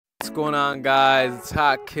going on, guys? It's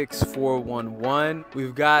Hot Kicks 411.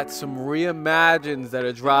 We've got some Reimagineds that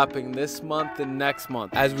are dropping this month and next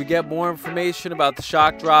month. As we get more information about the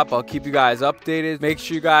shock drop, I'll keep you guys updated. Make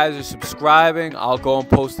sure you guys are subscribing. I'll go and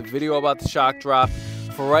post a video about the shock drop.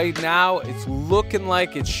 For right now, it's looking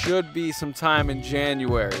like it should be sometime in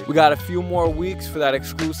January. We got a few more weeks for that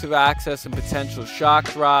exclusive access and potential shock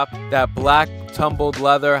drop. That black tumbled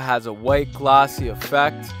leather has a white glossy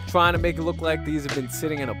effect. Trying to make it look like these have been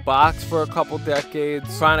sitting in a box for a couple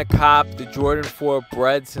decades. Trying to cop the Jordan 4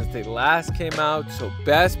 Bred since they last came out. So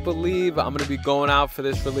best believe I'm going to be going out for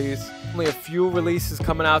this release. Only a few releases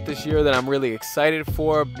coming out this year that I'm really excited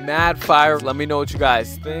for. Mad fire. Let me know what you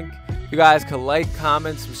guys think. You guys can like,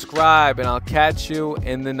 comment, subscribe, and I'll catch you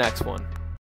in the next one.